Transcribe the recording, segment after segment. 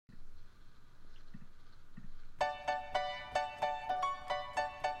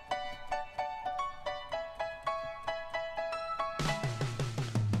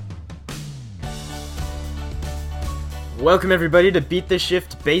Welcome everybody to Beat the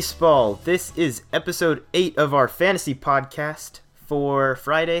Shift Baseball. This is episode 8 of our fantasy podcast for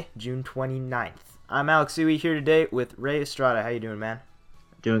Friday, June 29th. I'm Alex Uwe here today with Ray Estrada. How you doing, man?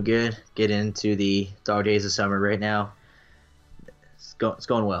 Doing good. Get into the dog days of summer right now. It's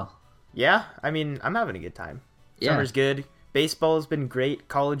going well. Yeah, I mean, I'm having a good time. Yeah. Summer's good. Baseball's been great.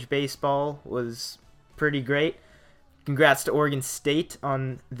 College baseball was pretty great. Congrats to Oregon State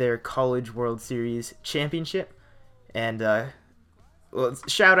on their College World Series championship. And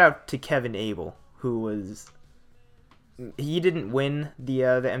shout out to Kevin Abel, he didn't win the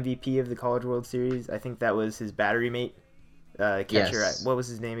MVP of the College World Series. I think that was his battery mate, catcher. Yes. What was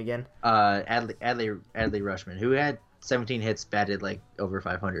his name again? Adley Rushman, who had 17 hits, batted like over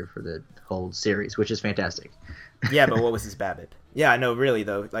 500 for the whole series, which is fantastic. Yeah, but what was his BABIP? Yeah, no, really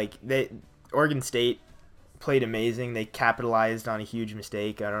though. Like Oregon State played amazing. They capitalized on a huge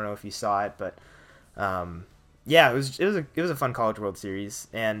mistake. I don't know if you saw it, but yeah, it was a fun College World Series,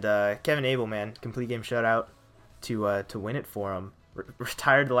 and Kevin Abel, man, complete game shutout to win it for him.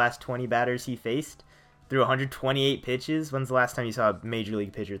 Retired the last 20 batters he faced, threw 128 pitches. When's the last time you saw a major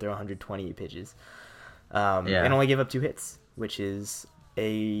league pitcher throw 128 pitches? And only give up 2 hits, which is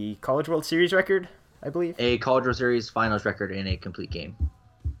a College World Series record, I believe. A College World Series finals record in a complete game.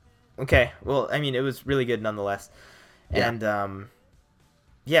 Okay, well, I mean, it was really good nonetheless. Yeah. And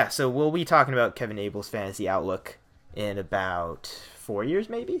yeah, so we'll be talking about Kevin Abel's fantasy outlook in about 4 years,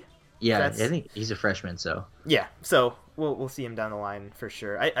 maybe? Yeah, I think he's a freshman, so. Yeah, so we'll see him down the line for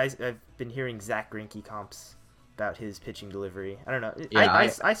sure. I've been hearing Zach Greinke comps about his pitching delivery. I don't know. Yeah,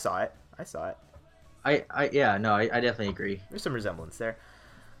 I saw it. I definitely agree. There's some resemblance there.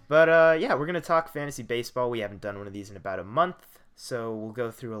 But yeah, we're going to talk fantasy baseball. We haven't done one of these in about a month. So we'll go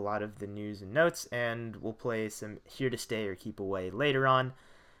through a lot of the news and notes, and we'll play some Here to Stay or Keep Away later on.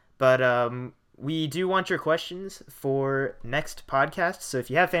 But we do want your questions for next podcast. So if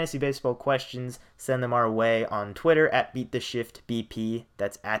you have fantasy baseball questions, send them our way on Twitter at BeatTheShiftBP.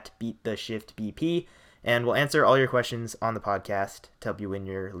 That's at BeatTheShiftBP. And we'll answer all your questions on the podcast to help you win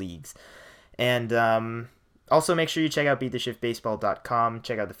your leagues. And also make sure you check out BeatTheShiftBaseball.com.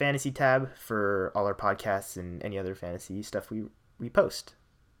 Check out the fantasy tab for all our podcasts and any other fantasy stuff we post.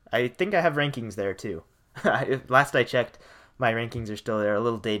 I think I have rankings there too. Last I checked, my rankings are still there, a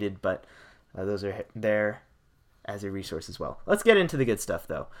little dated, but those are there as a resource as well. Let's get into the good stuff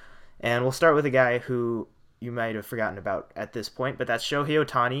though. And we'll start with a guy who you might have forgotten about at this point, but that's Shohei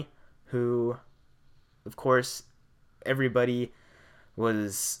Ohtani, who, of course, everybody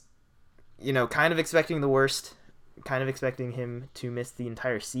was, kind of expecting the worst, kind of expecting him to miss the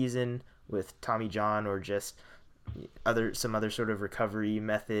entire season with Tommy John or just some other sort of recovery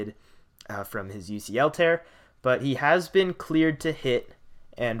method from his UCL tear. But he has been cleared to hit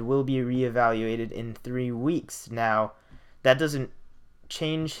and will be reevaluated in 3 weeks. Now, that doesn't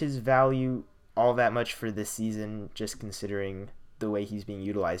change his value all that much for this season, just considering the way he's being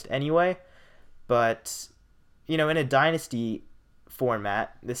utilized anyway. But, in a dynasty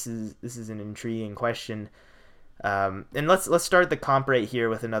format, this is an intriguing question. And let's start the comp right here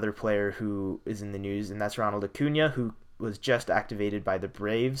with another player who is in the news, and that's Ronald Acuna, who was just activated by the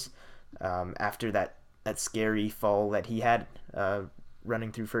Braves after that scary fall that he had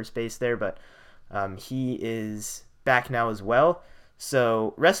running through first base there. But he is back now as well.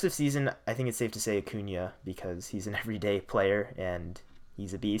 So rest of season, I think it's safe to say Acuna, because he's an everyday player and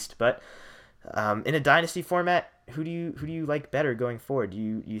he's a beast. But in a dynasty format, who do you like better going forward? Do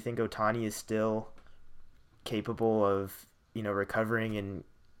you think Ohtani is still capable of recovering and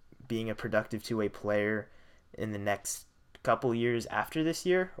being a productive two-way player in the next couple years after this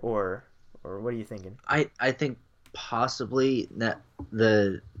year, or what are you thinking? I think possibly that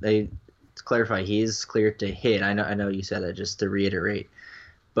to clarify, he is cleared to hit. I know you said that, just to reiterate,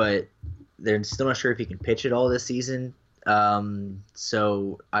 but they're still not sure if he can pitch at all this season.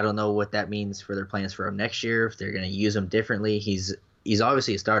 So I don't know what that means for their plans for him next year, if they're going to use him differently. He's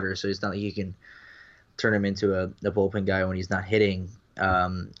obviously a starter, so it's not like you can turn him into a bullpen guy when he's not hitting.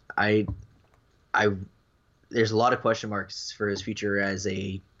 There's a lot of question marks for his future as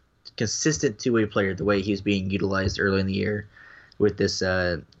a consistent two-way player, the way he's being utilized early in the year with this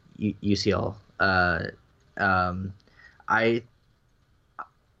UCL.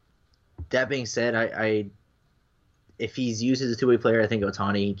 That being said, if he's used as a two-way player, I think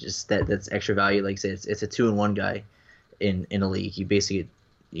Ohtani, just that's extra value. Like I said, it's a 2-in-1 guy in a league. You basically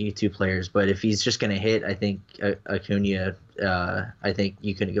need 2 players. But if he's just going to hit, I think Acuna, I think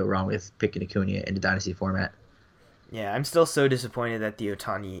you couldn't go wrong with picking Acuna in the dynasty format. Yeah, I'm still so disappointed that the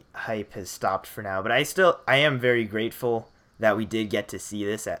Ohtani hype has stopped for now, but I am very grateful that we did get to see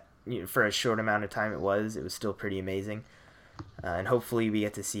this for a short amount of time it was still pretty amazing. And hopefully we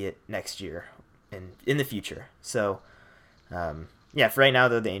get to see it next year and in the future. So, yeah, for right now,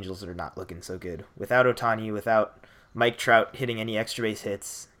 though, the Angels are not looking so good. Without Ohtani, without Mike Trout hitting any extra base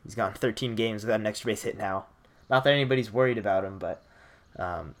hits, he's gone 13 games without an extra base hit now. Not that anybody's worried about him, but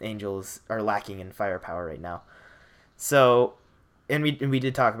Angels are lacking in firepower right now. So, and we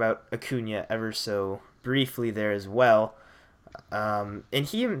did talk about Acuna ever so briefly there as well. And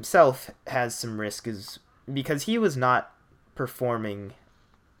he himself has some risk because he was not performing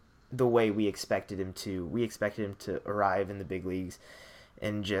the way we expected him to. We expected him to arrive in the big leagues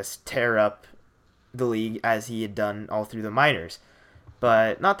and just tear up the league as he had done all through the minors.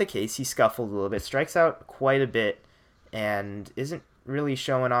 But not the case. He scuffled a little bit, strikes out quite a bit, and isn't really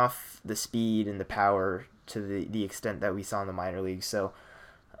showing off the speed and the power to the extent that we saw in the minor leagues. So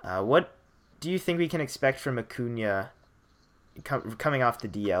what do you think we can expect from Acuna coming off the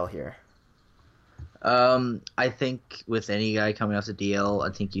DL here? I think with any guy coming off the DL,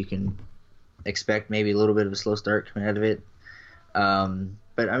 I think you can expect maybe a little bit of a slow start coming out of it.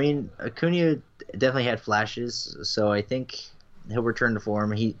 But I mean, Acuna definitely had flashes, so I think he'll return to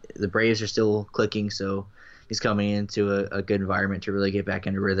form. The Braves are still clicking, so he's coming into a good environment to really get back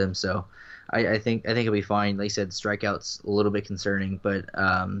into rhythm. So I think he'll be fine. Like I said, strikeouts a little bit concerning, but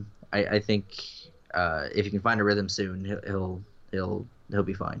I think if he can find a rhythm soon, he'll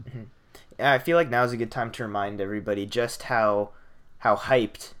be fine. Mm-hmm. I feel like now is a good time to remind everybody just how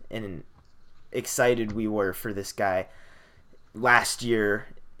hyped and excited we were for this guy last year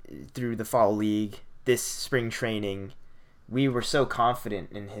through the fall league, this spring training. We were so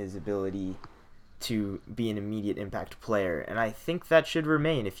confident in his ability to be an immediate impact player, and I think that should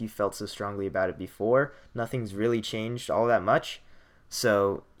remain. If you felt so strongly about it before, nothing's really changed all that much,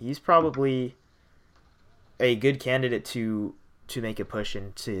 so he's probably a good candidate to make a push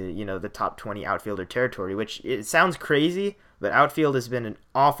into the top 20 outfielder territory, which it sounds crazy, but outfield has been an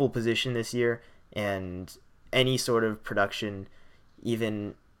awful position this year, and any sort of production,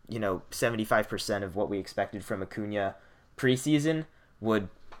 even 75% of what we expected from Acuna preseason, would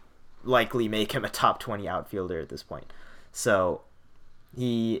likely make him a top 20 outfielder at this point. So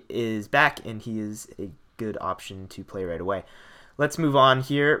he is back, and he is a good option to play right away. Let's move on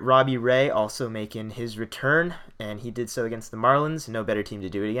here. Robbie Ray also making his return, and he did so against the Marlins. No better team to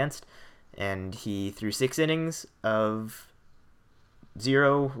do it against. And he threw 6 innings of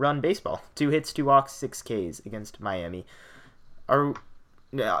 0-run baseball. 2 hits, 2 walks, 6 Ks against Miami.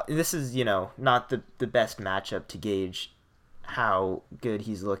 This is, not the best matchup to gauge how good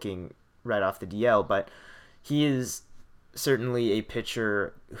he's looking right off the DL, but he is certainly a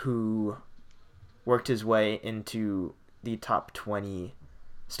pitcher who worked his way into the top 20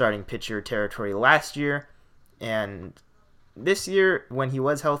 starting pitcher territory last year, and this year, when he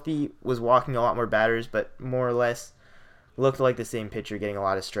was healthy, was walking a lot more batters, but more or less looked like the same pitcher, getting a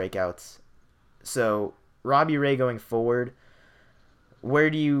lot of strikeouts. So Robbie Ray going forward, where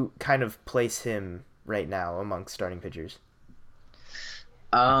do you kind of place him right now amongst starting pitchers?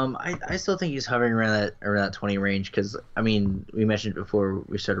 I still think he's hovering around that 20 range because, I mean, we mentioned before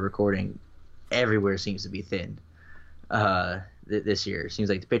we started recording, everywhere seems to be thin. This year it seems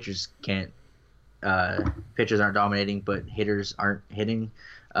like the pitchers aren't dominating, but hitters aren't hitting,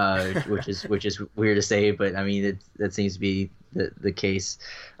 which is weird to say, but I mean that seems to be the case.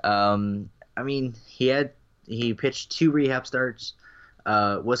 I mean he pitched 2 rehab starts,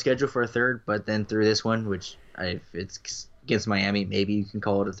 was scheduled for a third, but then through this one, which if it's against Miami, maybe you can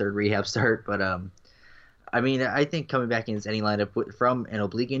call it a third rehab start, but I mean I think coming back against any lineup from an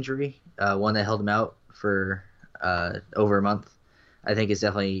oblique injury, one that held him out for over a month, I think is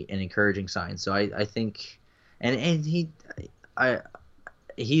definitely an encouraging sign. So I think, and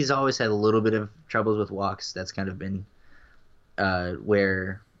he's always had a little bit of troubles with walks. That's kind of been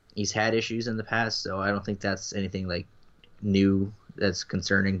where he's had issues in the past. So I don't think that's anything like new that's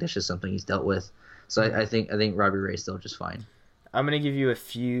concerning. That's just something he's dealt with. So I think Robbie Ray's still just fine. I'm going to give you a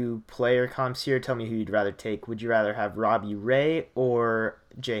few player comps here. Tell me who you'd rather take. Would you rather have Robbie Ray or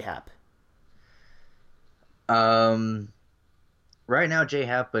J-Happ? Right now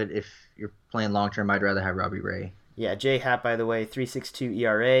J-Happ, but if you're playing long term, I'd rather have Robbie Ray. Yeah, J-Happ, by the way, 3.62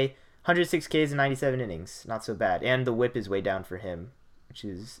 ERA, 106 Ks and 97 innings. Not so bad. And the whip is way down for him, which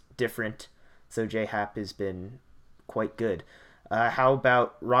is different. So J-Happ has been quite good. How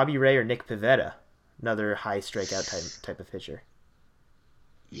about Robbie Ray or Nick Pivetta? Another high strikeout type of pitcher.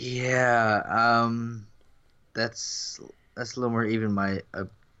 Yeah, that's a little more even my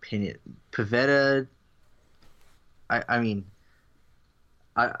opinion. Pivetta, I mean,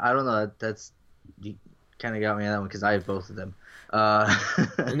 I don't know. That's kind of got me on that one because I have both of them. Uh,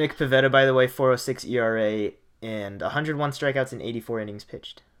 Nick Pivetta, by the way, 4.06 ERA and 101 strikeouts in 84 innings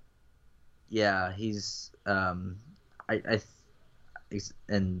pitched. yeah,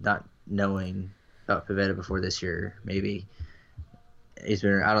 and not knowing about Pivetta before this year, maybe he's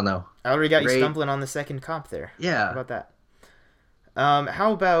been. I don't know. I already got you Ray, stumbling on the second comp there. How yeah. about that?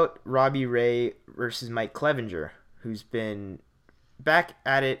 How about Robbie Ray versus Mike Clevenger, who's been back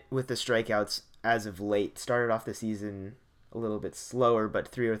at it with the strikeouts as of late. Started off the season a little bit slower, but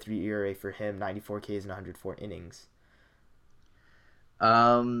 3.03 ERA for him, 94 Ks and 104 innings.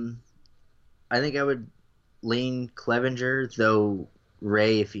 Um, I think I would lean Clevenger, though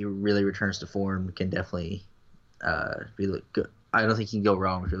Ray, if he really returns to form, can definitely be good. I don't think he can go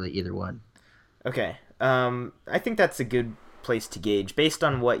wrong with really either one. Okay. I think that's a good place to gauge based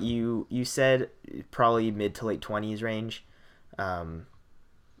on what you said. Probably mid to late 20s range.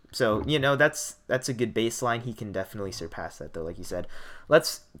 So that's a good baseline. He can definitely surpass that though, like you said.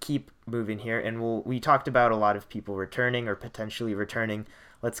 Let's keep moving here, and we talked about a lot of people returning or potentially returning.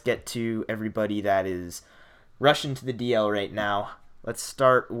 Let's get to everybody that is rushing to the DL right now. Let's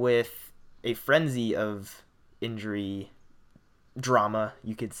start with a frenzy of injury drama,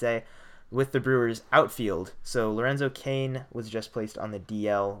 you could say, with the Brewers outfield. So Lorenzo Cain was just placed on the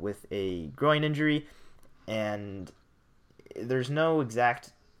DL with a groin injury, and there's no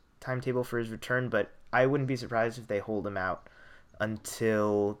exact timetable for his return, but I wouldn't be surprised if they hold him out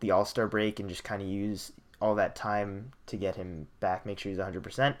until the All-Star break and just kind of use all that time to get him back, make sure he's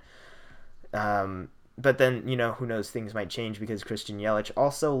 100%. But then, who knows, things might change because Christian Yelich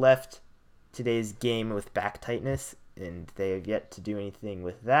also left today's game with back tightness, and they have yet to do anything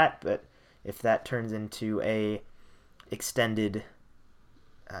with that. But if that turns into a extended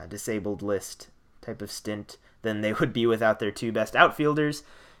disabled list type of stint, then they would be without their two best outfielders,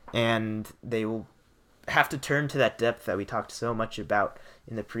 and they will have to turn to that depth that we talked so much about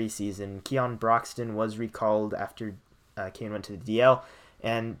in the preseason. Keon Broxton was recalled after Cain went to the DL,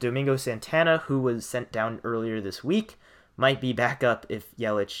 and Domingo Santana, who was sent down earlier this week, might be back up if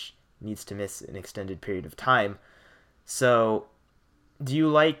Yelich needs to miss an extended period of time. So, do you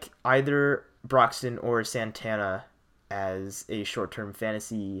like either Broxton or Santana as a short-term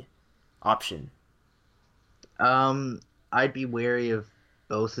fantasy option? I'd be wary of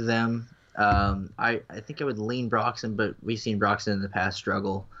both of them. I think I would lean Broxton, but we've seen Broxton in the past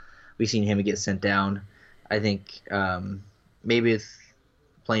struggle. We've seen him get sent down. I think maybe with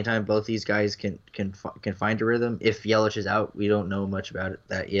playing time, both these guys can find a rhythm. If Yelich is out, we don't know much about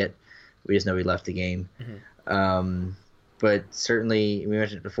that yet. We just know he left the game. Mm-hmm. But certainly, we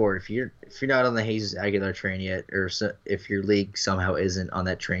mentioned it before. If you're not on the Jesus Aguilar train yet, or if your league somehow isn't on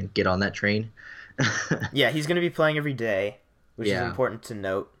that train, get on that train. Yeah, he's going to be playing every day, which is important to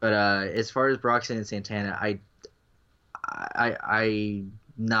note. But as far as Broxton and Santana, I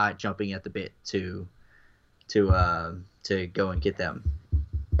not jumping at the bit to go and get them.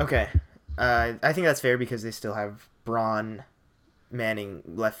 Okay, I think that's fair because they still have Braun manning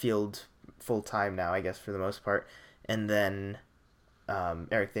left field full time now, I guess, for the most part, and then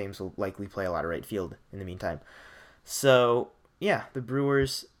Eric Thames will likely play a lot of right field in the meantime. So yeah, the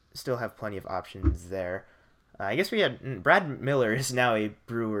Brewers still have plenty of options there. I guess we had Brad Miller is now a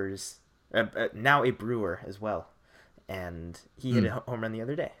Brewer as well, and he hit a home run the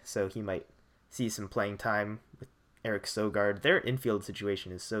other day, so he might see some playing time with Eric Sogard. Their infield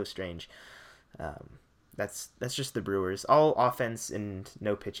situation is so strange. That's just the Brewers, all offense and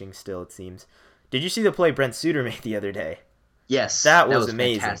no pitching still, it seems. Did you see the play Brent Suter made the other day? Yes, that was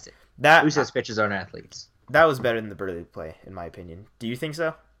amazing. Fantastic. Who says pitchers aren't athletes? That was better than the Burley play, in my opinion. Do you think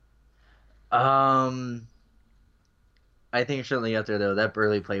so? I think you're certainly up there though. That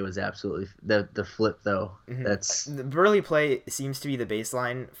Burley play was absolutely the flip though. Mm-hmm. That's the Burley play seems to be the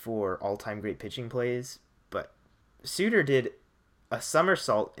baseline for all-time great pitching plays, but Suter did a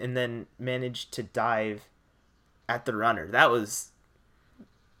somersault and then managed to dive at the runner. That was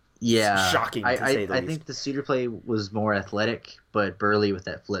shocking to say the least. I think the Suter play was more athletic, but Burley with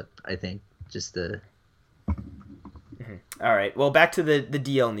that flip, I think just the. All right. Well, back to the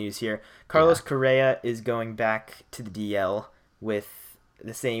DL news here. Carlos Correa is going back to the DL with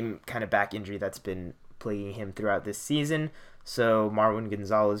the same kind of back injury that's been plaguing him throughout this season. So Marwin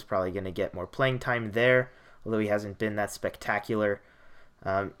Gonzalez is probably going to get more playing time there, although he hasn't been that spectacular.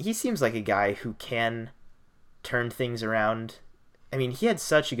 He seems like a guy who can turn things around. I mean, he had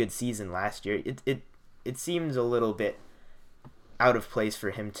such a good season last year. It seems a little bit out of place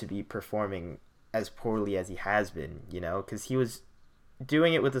for him to be performing as poorly as he has been, because he was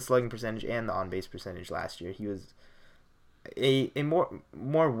doing it with the slugging percentage and the on-base percentage last year. He was a more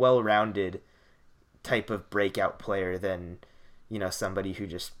well-rounded type of breakout player than, somebody who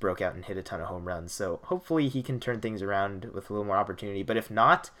just broke out and hit a ton of home runs. So hopefully he can turn things around with a little more opportunity. But if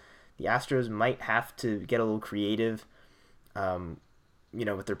not, the Astros might have to get a little creative,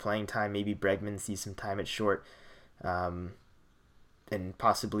 with their playing time. Maybe Bregman sees some time at short, and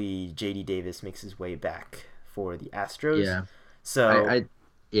possibly J.D. Davis makes his way back for the Astros. Yeah. So I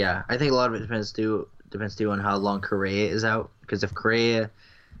think a lot of it depends too on how long Correa is out. Because if Correa,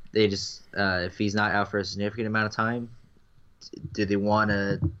 if he's not out for a significant amount of time, do they want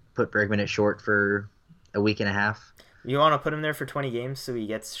to put Bregman at short for a week and a half? You want to put him there for 20 games so he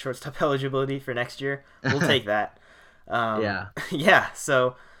gets shortstop eligibility for next year? We'll take that. Yeah. Yeah.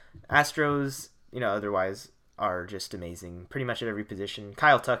 So Astros, otherwise are just amazing. Pretty much at every position.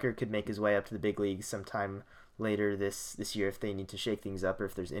 Kyle Tucker could make his way up to the big leagues sometime later this year if they need to shake things up or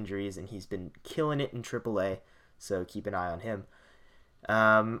if there's injuries, and he's been killing it in AAA. So keep an eye on him.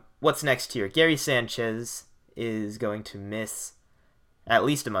 What's next here? Gary Sanchez is going to miss at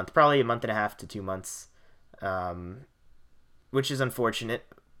least a month, probably a month and a half to 2 months, which is unfortunate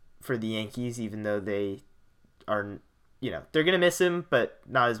for the Yankees, even though they are, they're going to miss him, but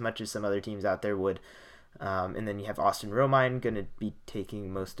not as much as some other teams out there would. And then you have Austin Romine going to be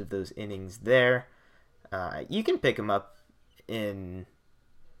taking most of those innings there. You can pick him up in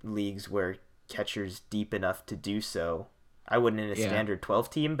leagues where catcher's deep enough to do so. I wouldn't in a standard 12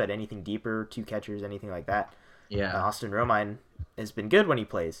 team, but anything deeper, 2 catchers, anything like that. Yeah. Austin Romine has been good when he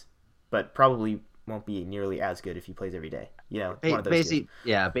plays, but probably won't be nearly as good if he plays every day. One of those basically,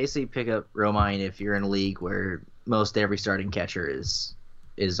 basically pick up Romine if you're in a league where most every starting catcher is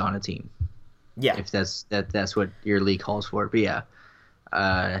on a team. Yeah. If that's what your league calls for. But yeah,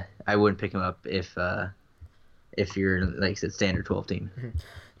 I wouldn't pick him up if you're, like I said, standard 12 team. Mm-hmm.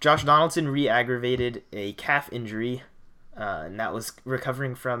 Josh Donaldson re-aggravated a calf injury, and that was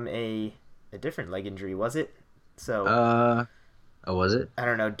recovering from a different leg injury, was it? So, was it? I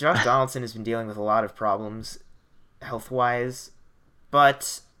don't know. Josh Donaldson has been dealing with a lot of problems health-wise,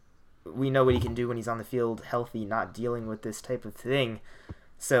 but we know what he can do when he's on the field healthy, not dealing with this type of thing.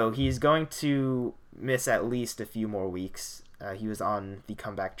 So he's going to miss at least a few more weeks. He was on the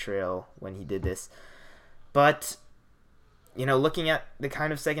comeback trail when he did this. But, looking at the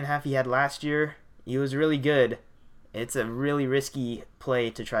kind of second half he had last year, he was really good. It's a really risky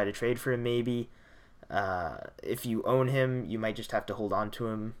play to try to trade for him, maybe. If you own him, you might just have to hold on to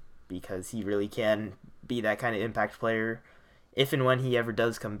him because he really can be that kind of impact player if and when he ever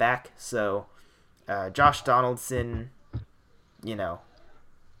does come back. So, Josh Donaldson, I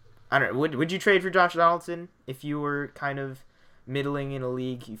don't know. Would you trade for Josh Donaldson if you were kind of middling in a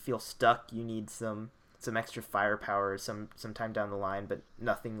league? You feel stuck. You need some extra firepower some time down the line, but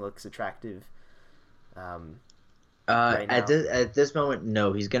nothing looks attractive. Right now. At this moment,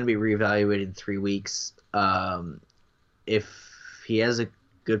 no. He's going to be reevaluated in 3 weeks. If he has a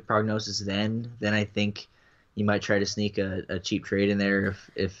good prognosis, then I think you might try to sneak a cheap trade in there.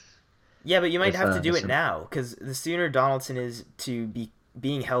 Yeah, but you might have to do it now, because the sooner Donaldson is to be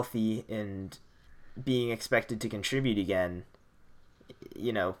being healthy and being expected to contribute again,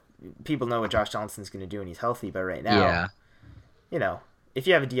 people know what Josh Donaldson's going to do when he's healthy, but right now, if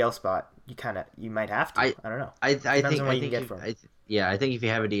you have a DL spot, you might have to. I don't know. I think if you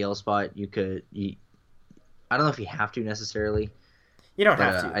have a DL spot, you could. I don't know if you have to necessarily. You don't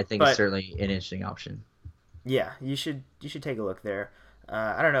have to. I think it's certainly an interesting option. Yeah, you should take a look there.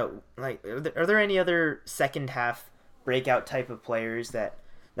 I don't know. Like, are there any other second half breakout type of players that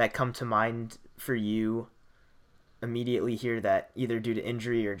come to mind for you immediately here that either due to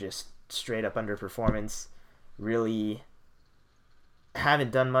injury or just straight up underperformance really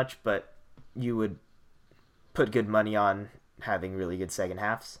haven't done much, but you would put good money on having really good second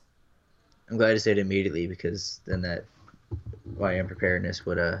halves? I'm glad to say it immediately, because then that unpreparedness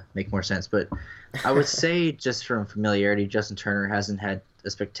would make more sense. But I would say, just from familiarity, Justin Turner hasn't had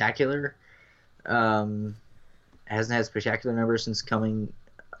spectacular numbers since coming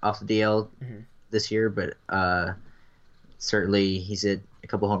off the DL this year, but certainly he's hit a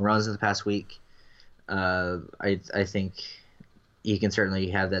couple home runs in the past week. I think he can certainly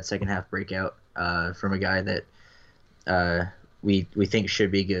have that second half breakout from a guy that we think should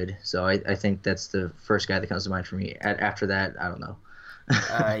be good. So I think that's the first guy that comes to mind for me. After that, I don't know.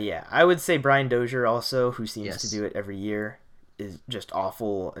 Yeah, I would say Brian Dozier also, who seems to do it every year, is just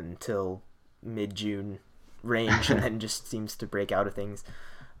awful until mid-June range and then just seems to break out of things.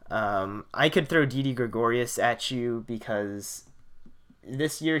 I could throw Didi Gregorius at you because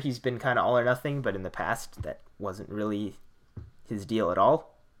this year he's been kind of all or nothing, but in the past that wasn't really his deal at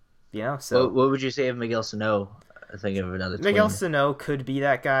all. So what would you say of Miguel Sano? Thinking of another. Miguel Sano could be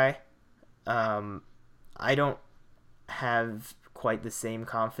that guy. I don't have quite the same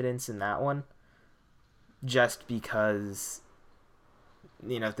confidence in that one, just because,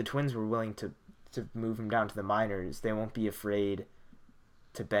 if the Twins were willing to move him down to the minors, they won't be afraid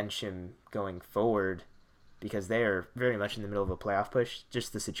to bench him going forward, because they are very much in the middle of a playoff push.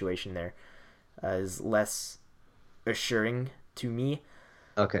 Just the situation there is less assuring to me.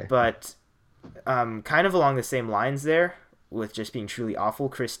 Okay. But kind of along the same lines there, with just being truly awful,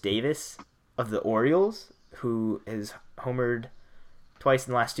 Chris Davis of the Orioles, who has homered twice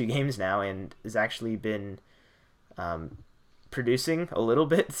in the last 2 games now and has actually been producing a little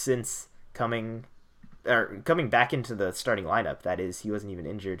bit since coming back into the starting lineup. That is, he wasn't even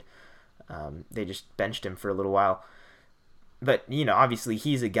injured. They just benched him for a little while. But, obviously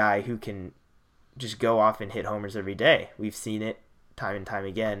he's a guy who can just go off and hit homers every day. We've seen it time and time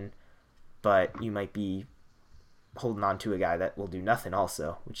again, but you might be holding on to a guy that will do nothing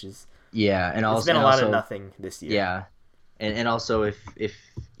also, which is... Yeah, and also... It's been a lot of nothing this year. Yeah, and also if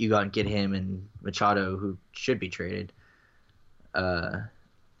you go out and get him and Machado, who should be traded, I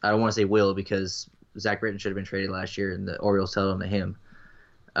don't want to say will, because Zach Britton should have been traded last year, and the Orioles held on to him.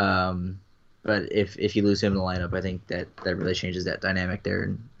 But if you lose him in the lineup, I think that really changes that dynamic there,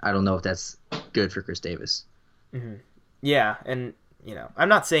 and I don't know if that's good for Chris Davis. Mm-hmm. Yeah, and I'm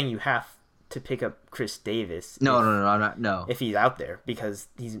not saying you have to pick up Chris Davis. No, I'm not. No, if he's out there, because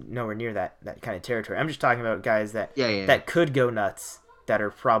he's nowhere near that kind of territory. I'm just talking about guys that that could go nuts, that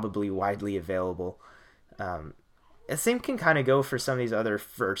are probably widely available. The same can kind of go for some of these other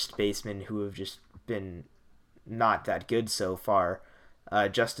first basemen who have just been not that good so far.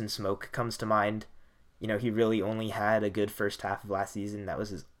 Justin Smoke comes to mind. He really only had a good first half of last season. That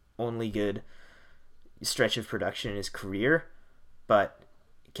was his only good stretch of production in his career, but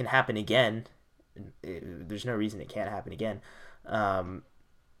it can happen again. There's no reason it can't happen again.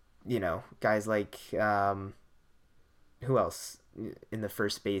 Guys like who else in the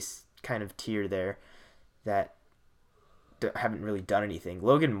first base kind of tier there that haven't really done anything.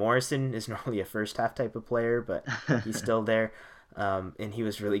 Logan Morrison is normally a first half type of player, but he's still there. And he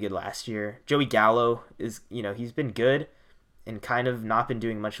was really good last year. Joey Gallo is, he's been good and kind of not been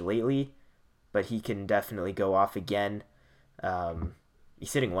doing much lately, but he can definitely go off again.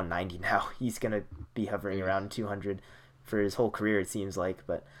 He's hitting 190 now. He's going to be hovering around 200 for his whole career, it seems like.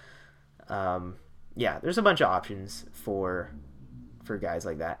 But there's a bunch of options for guys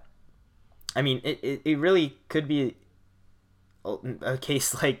like that. I mean, it really could be a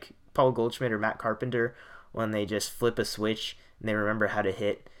case like Paul Goldschmidt or Matt Carpenter, when they just flip a switch and they remember how to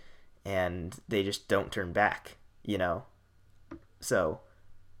hit and they just don't turn back, So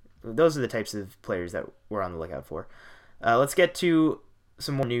those are the types of players that we're on the lookout for. Let's get to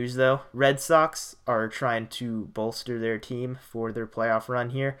some more news, though. Red Sox are trying to bolster their team for their playoff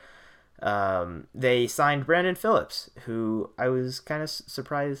run here. They signed Brandon Phillips, who I was kind of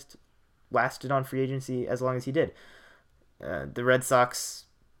surprised lasted on free agency as long as he did. The Red Sox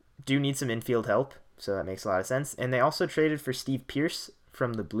do need some infield help, so that makes a lot of sense. And they also traded for Steve Pearce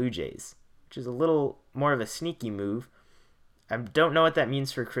from the Blue Jays, which is a little more of a sneaky move. I don't know what that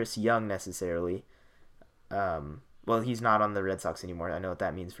means for Chris Young necessarily. Well, he's not on the Red Sox anymore. I know what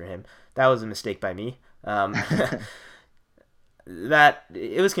that means for him. That was a mistake by me. That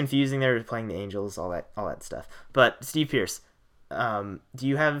it was confusing. They were playing the Angels, all that stuff. But Steve Pearce, do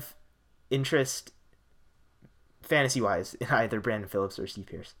you have interest fantasy-wise in either Brandon Phillips or Steve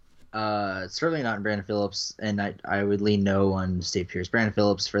Pearce? Certainly not in Brandon Phillips, and I would lean no on Steve Pearce. Brandon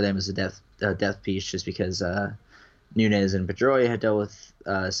Phillips for them is a death piece, just because Nunez and Pedroia had dealt with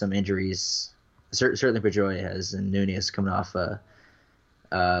some injuries. Certainly Pedroia has, and Nunez coming off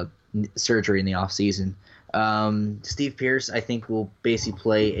surgery in the off season. Steve Pearce, I think, will basically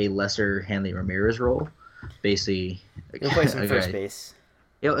play a lesser Hanley Ramirez role. Basically, he'll play some first base.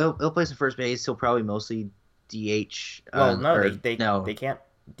 He'll play some first base. He'll probably mostly DH. Well, they can't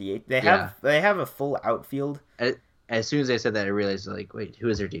DH. They have a full outfield. As soon as I said that, I realized, like, wait, who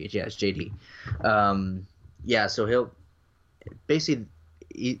is their DH? Yeah, it's JD. So he'll basically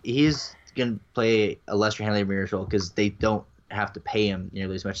he's gonna play a lesser Hanley Ramirez role because they don't have to pay him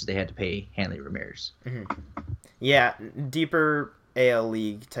nearly as much as they had to pay Hanley Ramirez. Mm-hmm. Yeah, deeper AL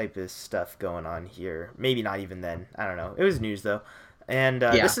League type of stuff going on here. Maybe not even then. I don't know. It was news though. And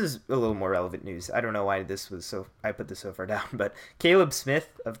This is a little more relevant news. I don't know why I put this so far down, but Caleb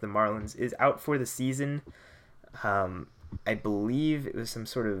Smith of the Marlins is out for the season. I believe it was some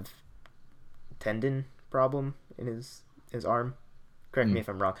sort of tendon problem in his arm. Correct me if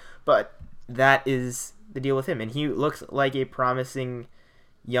I'm wrong. But that is the deal with him. And he looks like a promising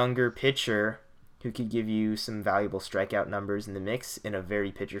younger pitcher who could give you some valuable strikeout numbers in the mix in a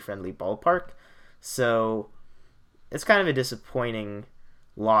very pitcher-friendly ballpark. So it's kind of a disappointing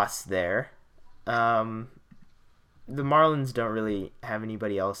loss there. The Marlins don't really have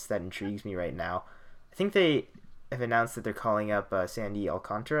anybody else that intrigues me right now. I think they have announced that they're calling up Sandy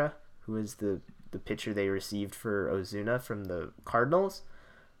Alcantara, who is the pitcher they received for Ozuna from the Cardinals,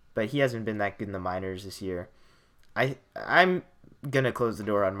 but he hasn't been that good in the minors this year. I'm gonna close the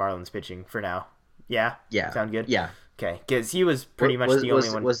door on Marlins pitching for now. Yeah. Yeah. Sound good? Yeah. Okay, because he was pretty much the only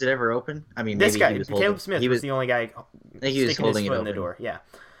one. Was it ever open? I mean, This maybe guy, he was Caleb holding, Smith, was the only guy I think he was sticking his holding foot it in the open. door. Yeah.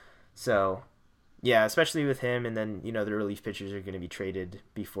 So, yeah, especially with him, and then the relief pitchers are going to be traded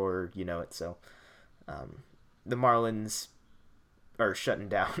before you know it. So, the Marlins are shutting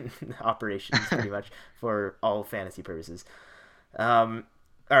down operations pretty much for all fantasy purposes. All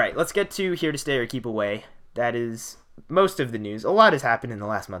right, let's get to here to stay or keep away. That is most of the news. A lot has happened in the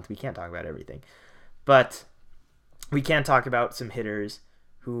last month. We can't talk about everything, but we can talk about some hitters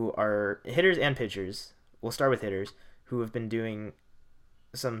who are hitters and pitchers. We'll start with hitters who have been doing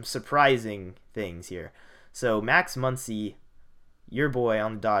some surprising things here. So Max Muncy, your boy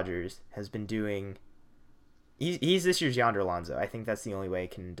on the Dodgers, has been doing. He's this year's Yonder Alonso. I think that's the only way I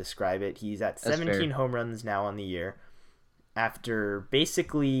can describe it. He's at 17 home runs now on the year, after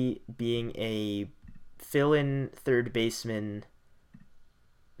basically being a fill-in third baseman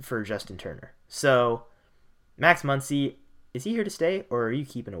for Justin Turner. So Max Muncy, is he here to stay, or are you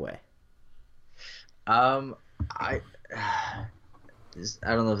keeping away? I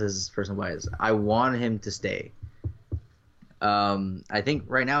don't know if this is personal bias. I want him to stay. I think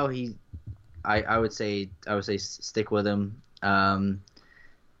right now I would say stick with him,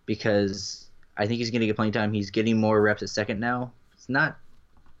 because I think he's going to get playing time. He's getting more reps at second now. It's not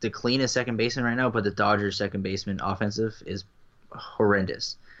the cleanest second baseman right now, but the Dodgers' second baseman offensive is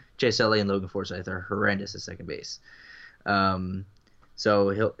horrendous. Chase Utley and Logan Forsythe are horrendous at second base.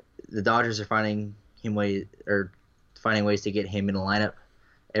 So the Dodgers are finding ways to get him in the lineup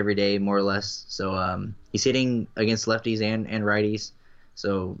every day, more or less. So he's hitting against lefties and righties.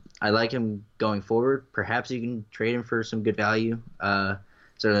 So I like him going forward. Perhaps you can trade him for some good value.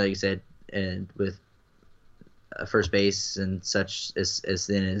 Certainly, like you said, and with first base and such as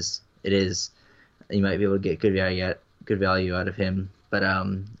thin as it is, you might be able to get good value out of him. But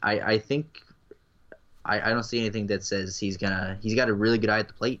I think I don't see anything that says he's got a really good eye at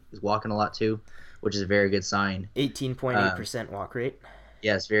the plate. He's walking a lot too, which is a very good sign. 18.8% walk rate.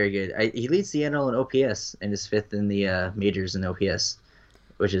 Yes, very good. He leads the NL in OPS and is fifth in the majors in OPS,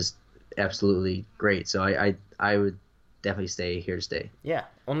 which is absolutely great. So I would definitely stay here to stay. Yeah,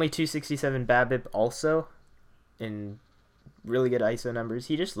 only 267 BABIP also, in really good ISO numbers.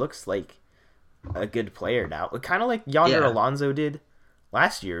 He just looks like a good player now, kind of like Yonder Alonso did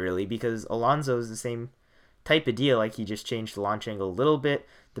last year, really, because Alonso is the same type of deal. Like, he just changed the launch angle a little bit.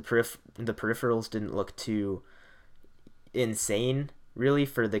 The peripherals didn't look too insane, really,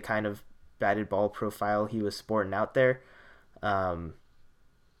 for the kind of batted ball profile he was sporting out there.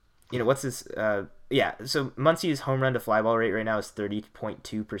 What's his? So Muncy's home run to fly ball rate right now is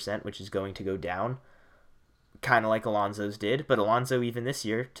 30.2%, which is going to go down, kind of like Alonso's did. But Alonso, even this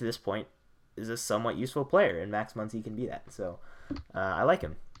year, to this point, is a somewhat useful player, and Max Muncy can be that. So I like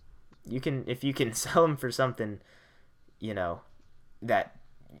him. If you can sell him for something, that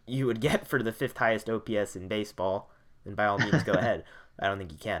you would get for the fifth highest OPS in baseball, then by all means go ahead. I don't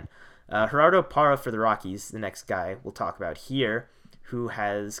think you can. Gerardo Parra for the Rockies, the next guy we'll talk about here, who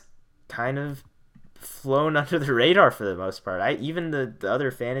has kind of flown under the radar for the most part. Even the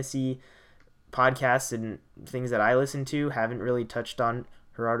other fantasy podcasts and things that I listen to haven't really touched on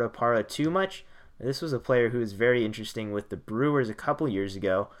Gerardo Parra too much. This was a player who was very interesting with the Brewers a couple years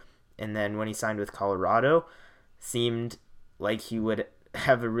ago, and then when he signed with Colorado, seemed like he would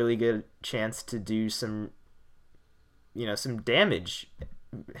have a really good chance to do some damage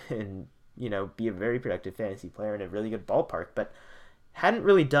and be a very productive fantasy player in a really good ballpark, but hadn't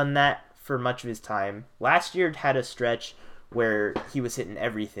really done that for much of his time. Last year had a stretch where he was hitting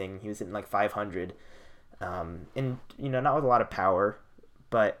everything. He was hitting like 500, and not with a lot of power,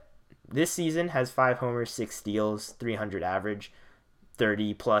 but this season has 5 homers, 6 steals, 300 average,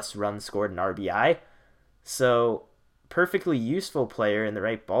 30 plus runs scored, and RBI. So perfectly useful player in the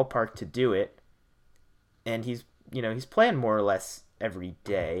right ballpark to do it. And he's playing more or less every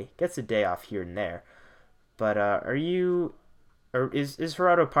day. Gets a day off here and there. But is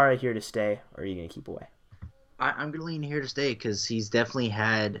Gerardo Parra here to stay, or are you going to keep away? I'm going to lean here to stay because he's definitely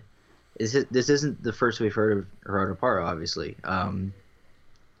had. This isn't the first we've heard of Gerardo Parra, obviously.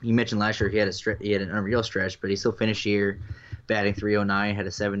 You mentioned last year he had an unreal stretch, but he still finished the year batting .309, had a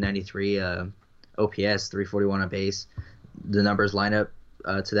 .793 OPS, .341 on base. The numbers line up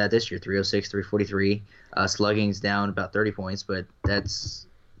to that this year, 306, 343. Slugging's down about 30 points, but that's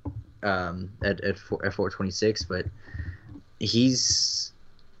at 426. But he's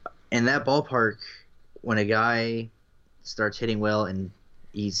in that ballpark when a guy starts hitting well and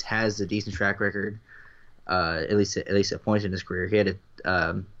has a decent track record, at least at points in his career. He had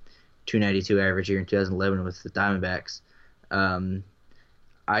a 292 average year in 2011 with the Diamondbacks. I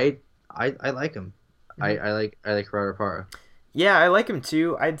like him. Mm-hmm. I like Gerardo Parra. Yeah, I like him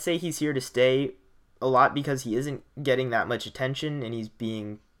too. I'd say he's here to stay a lot because he isn't getting that much attention and he's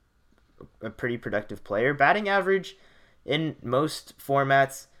being a pretty productive player. Batting average in most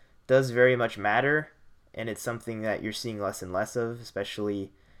formats does very much matter, and it's something that you're seeing less and less of,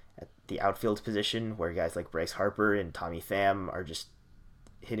 especially at the outfield position where guys like Bryce Harper and Tommy Pham are just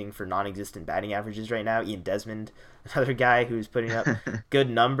hitting for non-existent batting averages right now. Ian Desmond, another guy who's putting up good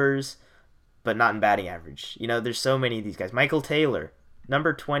numbers, but not in batting average. There's so many of these guys. Michael Taylor,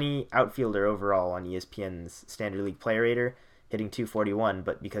 number 20 outfielder overall on ESPN's Standard League Player Rater, hitting 241,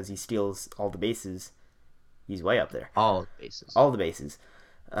 but because he steals all the bases, he's way up there. All the bases.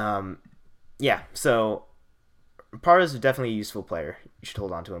 Yeah, so Parra's definitely a useful player. You should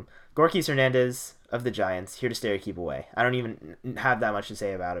hold on to him. Gorkys Hernandez of the Giants, here to stay or keep away. I don't even have that much to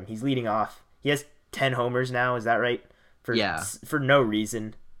say about him. He's leading off. He has 10 homers now, is that right? For no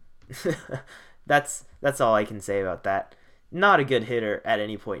reason. That's all I can say about that. Not a good hitter at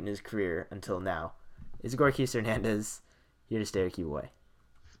any point in his career until now. Is Gorkys Hernandez here to stay or keep away?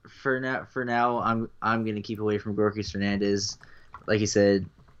 For now, I'm gonna keep away from Gorkys Hernandez. Like you said,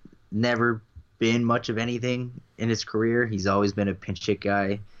 never been much of anything in his career. He's always been a pinch hit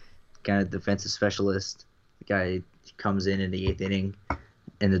guy, kind of defensive specialist. The guy comes in the 8th inning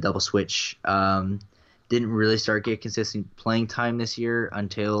in the double switch. Didn't really start get consistent playing time this year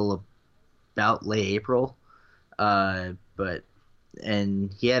until about late April. And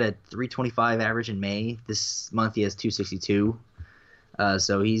he had a 325 average in May. This month he has 262.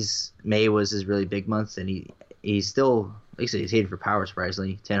 So May was his really big month, and he's still, like I said, he's hitting for power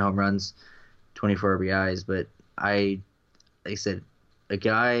surprisingly. 10 home runs, 24 RBIs. But like I said, a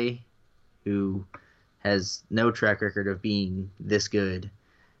guy who has no track record of being this good,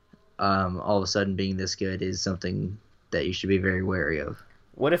 all of a sudden being this good is something that you should be very wary of.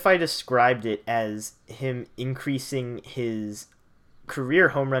 What if I described it as him increasing his career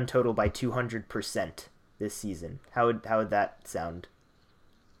home run total by 200% this season? How would that sound?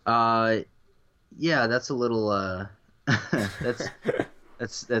 Yeah, that's a little that's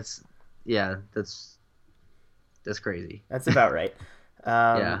crazy. That's about right.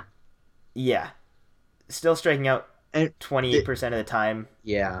 Yeah. Still striking out 28% of the time.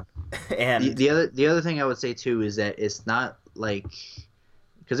 Yeah. And the other thing I would say too is that it's not like,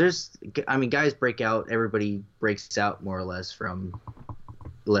 because guys break out. Everybody breaks out more or less from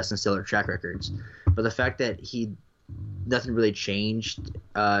less than stellar track records, but the fact that nothing really changed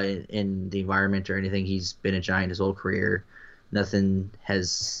in the environment or anything. He's been a Giant his whole career. Nothing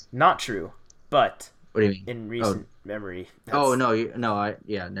has. Not true, but what do you mean? In recent memory. Oh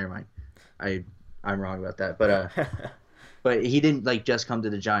never mind. I'm wrong about that, but but he didn't just come to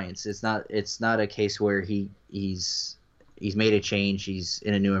the Giants. It's not a case where he's made a change. He's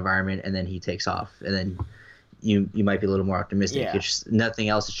in a new environment and then he takes off and then. You might be a little more optimistic. Yeah. Nothing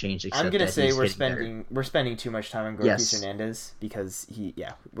else has changed except I'm gonna that say he's we're spending too much time on Gorkys Hernandez because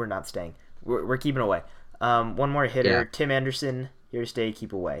we're not staying. We're keeping away. One more hitter, Yeah. Tim Anderson, here to stay,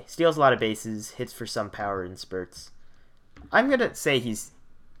 keep away. Steals a lot of bases, hits for some power in spurts. I'm gonna say he's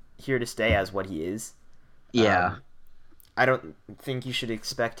here to stay as what he is. Yeah. I don't think you should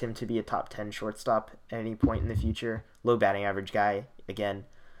expect him to be a top 10 shortstop at any point in the future. Low batting average guy again,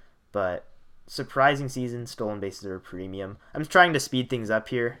 but. Surprising season, stolen bases are a premium. I'm trying to speed things up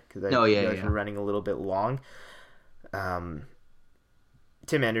here because we're running a little bit long. Tim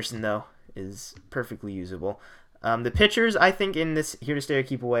Anderson, though, is perfectly usable. The pitchers, I think, in this here to stay or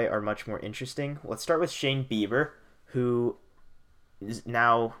keep away are much more interesting. Let's start with Shane Bieber, who is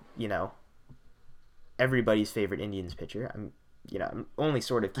now, everybody's favorite Indians pitcher. I'm only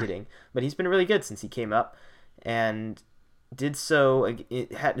sort of kidding, but he's been really good since he came up, and did so.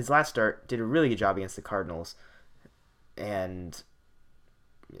 His last start did a really good job against the Cardinals, and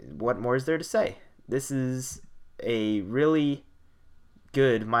what more is there to say? This is a really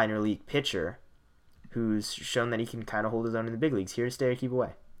good minor league pitcher who's shown that he can kind of hold his own in the big leagues. Here to stay or keep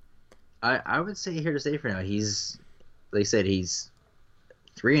away? I would say here to stay for now. He's, like I said, he's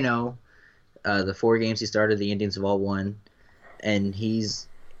 3-0. The 4 games he started, the Indians have all won, and he's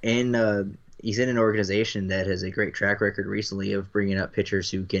in an organization that has a great track record recently of bringing up pitchers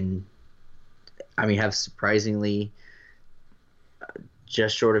who can, have surprisingly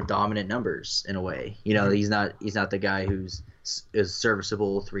just short of dominant numbers in a way. He's not the guy who's is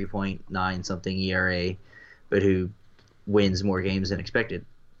serviceable 3.9 something ERA, but who wins more games than expected.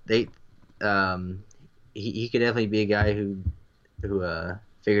 He could definitely be a guy who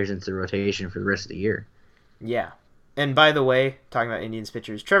figures into the rotation for the rest of the year. Yeah. And by the way, talking about Indians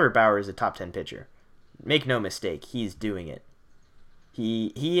pitchers, Trevor Bauer is a top 10 pitcher. Make no mistake, he's doing it.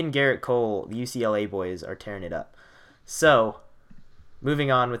 He and Garrett Cole, the UCLA boys, are tearing it up. So,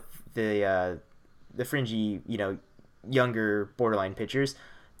 moving on with the fringy, younger borderline pitchers,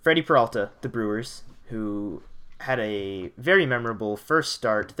 Freddie Peralta, the Brewers, who had a very memorable first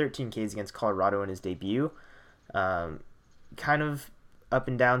start, 13 Ks against Colorado in his debut. Kind of up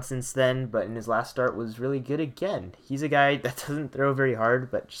and down since then, but in his last start was really good again. He's a guy that doesn't throw very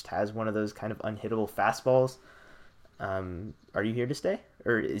hard, but just has one of those kind of unhittable fastballs. Are you here to stay?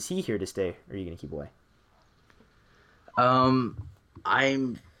 Or is he here to stay? Or are you going to keep away? I'm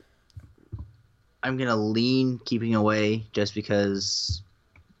gonna lean keeping away just because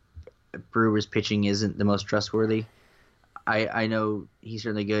Brewers pitching isn't the most trustworthy. I know he's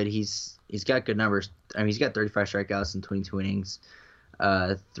certainly good. He's got good numbers. I mean, he's got 35 strikeouts in 22 innings,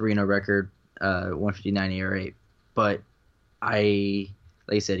 3-0 record, 159 ERA. But like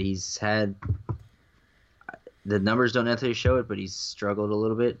I said, he's had the numbers don't necessarily show it, but he's struggled a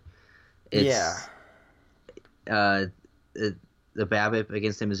little bit. The BABIP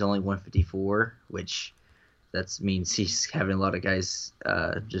against him is only 154, which means he's having a lot of guys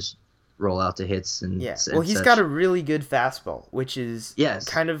just roll out to hits and well, he's got a really good fastball, which is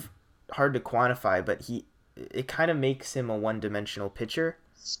kind of hard to quantify, but it kind of makes him a one-dimensional pitcher.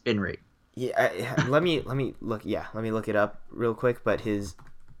 Spin rate. Yeah, let me look. Yeah, let me look it up real quick. But his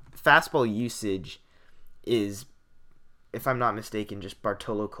fastball usage is, if I'm not mistaken, just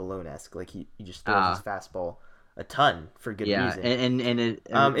Bartolo Colon-esque. Like he just throws his fastball a ton for good reason.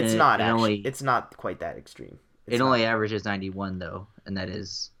 It's not quite that extreme. It only averages 91 though, and that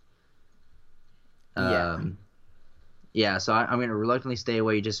is. So I'm going to reluctantly stay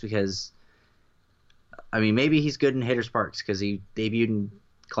away just because. I mean, maybe he's good in hitters' parks because he debuted in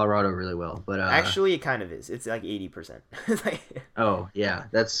Colorado really well, but actually, it kind of is. It's like 80%. Oh yeah,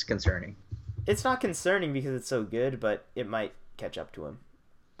 that's concerning. It's not concerning because it's so good, but it might catch up to him.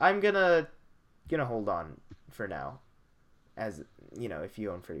 I'm gonna hold on for now, as if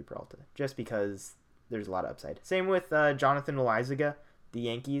you own Freddie Peralta, just because there's a lot of upside. Same with Jonathan Loaisiga, the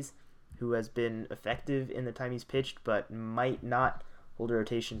Yankees, who has been effective in the time he's pitched, but might not hold a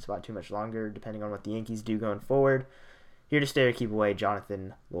rotation spot too much longer, depending on what the Yankees do going forward. Here to stay or keep away,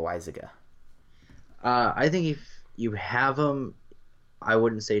 Jonathan Loaisiga. I think if you have him, I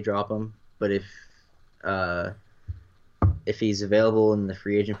wouldn't say drop him, but if he's available in the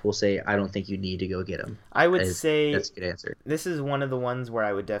free agent pool, I don't think you need to go get him. I would say that's a good answer. This is one of the ones where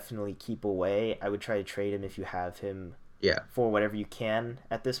I would definitely keep away. I would try to trade him if you have him for whatever you can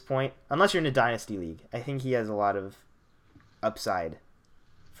at this point, unless you're in a dynasty league. I think he has a lot of upside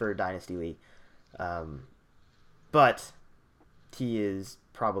for a dynasty league. But he is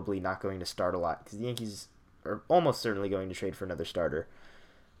probably not going to start a lot because the Yankees are almost certainly going to trade for another starter.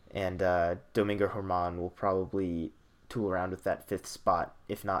 And Domingo Germán will probably tool around with that fifth spot,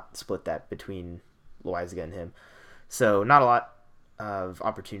 if not split that between Loaisiga and him. So not a lot of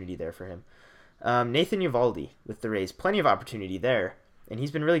opportunity there for him. Nathan Eovaldi with the Rays, plenty of opportunity there, and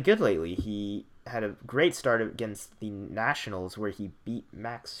he's been really good lately. He had a great start against the Nationals where he beat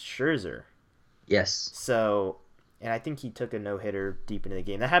Max Scherzer. Yes. So, and I think he took a no-hitter deep into the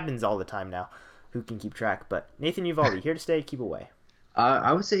game. That happens all the time now. Who can keep track? But Nathan Eovaldi, here to stay, keep away.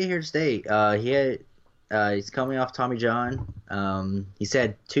 I would say here to stay. He's coming off Tommy John. He's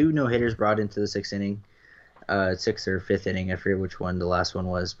had 2 no-hitters brought into the 6th inning. 6th or 5th inning, I forget which one the last one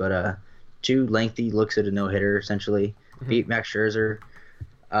was. But 2 lengthy looks at a no-hitter, essentially. Mm-hmm. Beat Max Scherzer.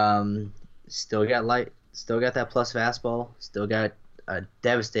 Still got that plus fastball. Still got a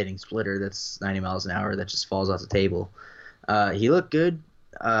devastating splitter that's 90 miles an hour that just falls off the table. He looked good.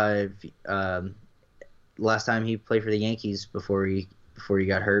 Last time he played for the Yankees before he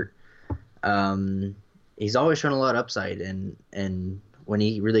got hurt. He's always shown a lot of upside, and when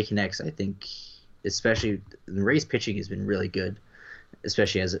he really connects, I think, especially the Rays pitching has been really good,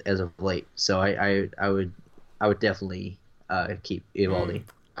 especially as of late. So I would definitely keep Eovaldi.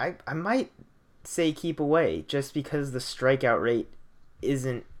 I might say keep away just because the strikeout rate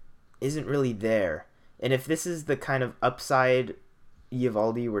isn't really there, and if this is the kind of upside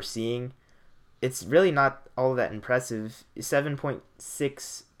Eovaldi we're seeing, it's really not all that impressive.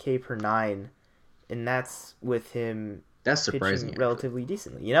 7.6 K per 9, and that's with him. That's surprising. Relatively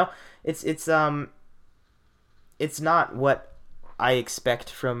decently, it's not what I expect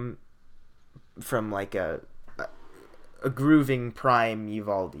from like a grooving prime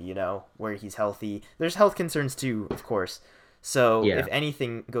Uvalde, you know, where he's healthy. There's health concerns too, of course. So Yeah. if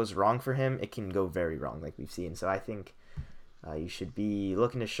anything goes wrong for him, it can go very wrong, like we've seen. So I think you should be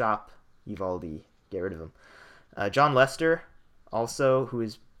looking to shop Uvalde, get rid of him. John Lester, also, who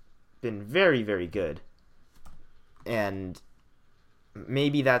has been very, very good, and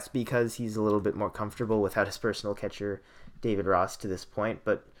maybe that's because he's a little bit more comfortable without his personal catcher, David Ross, to this point,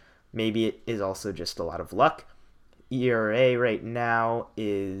 but maybe it is also just a lot of luck. ERA right now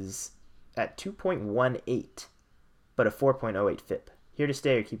is at 2.18, but a 4.08 FIP. Here to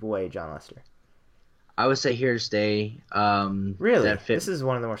stay or keep away, John Lester? I would say here to stay. Really? That FIP, This is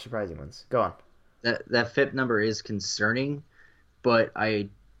one of the more surprising ones. Go on. that FIP number is concerning, but I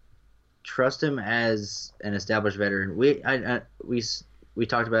trust him as an established veteran. We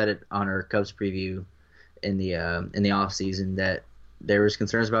talked about it on our Cubs preview in the off season that there was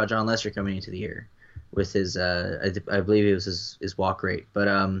concerns about John Lester coming into the year with his I believe it was his walk rate, but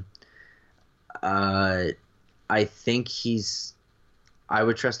I think I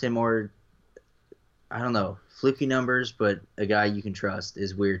would trust him more. I don't know, fluky numbers, but a guy you can trust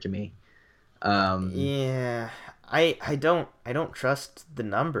is weird to me. Yeah, I don't trust the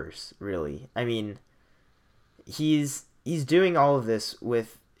numbers really. I mean, he's doing all of this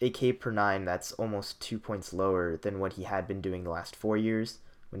with a K per nine that's almost 2 points lower than what he had been doing the last 4 years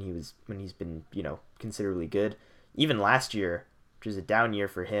when he's been, you know, considerably good. Even last year, which was a down year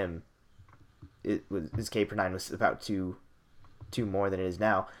for him, his K per nine was about two more than it is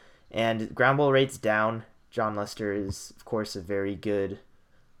now, and ground ball rate's down. John Lester is of course a very good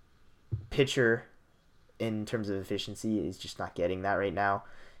pitcher in terms of efficiency. He's just not getting that right now,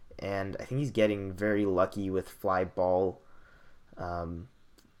 and I think he's getting very lucky with fly ball, home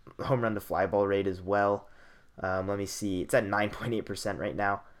run to fly ball rate as well. Let me see, it's at 9.8% right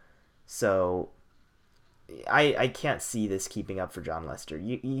now, so I can't see this keeping up for John Lester.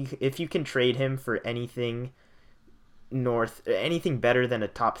 If you can trade him for anything anything better than a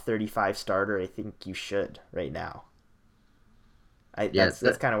top 35 starter, I think you should right now.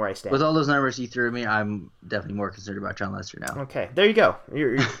 That's kind of where I stand. With all those numbers you threw me, I'm definitely more concerned about John Lester now. Okay, there you go.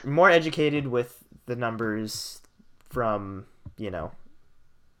 You're more educated with the numbers from, you know,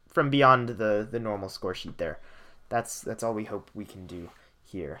 from beyond the normal score sheet there. That's all we hope we can do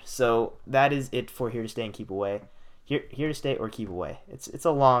here. So that is it for Here to Stay and Keep Away. Here to Stay or Keep Away. It's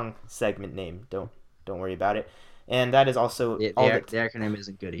a long segment name. Don't worry about it. And that is also the acronym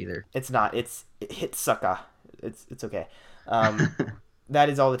isn't good either. It's not. It's Hitsuka. It's okay. That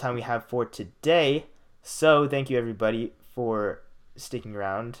is all the time we have for today. So thank you everybody for sticking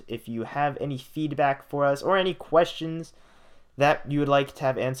around. If you have any feedback for us or any questions that you would like to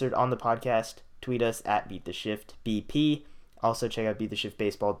have answered on the podcast, tweet us at BeatTheShiftBP. Also check out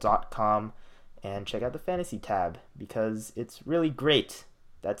BeatTheShiftBaseball.com and check out the fantasy tab because it's really great.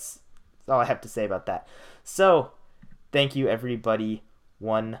 That's all I have to say about that. So thank you everybody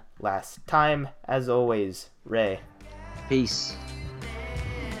one last time. As always, Ray. Peace.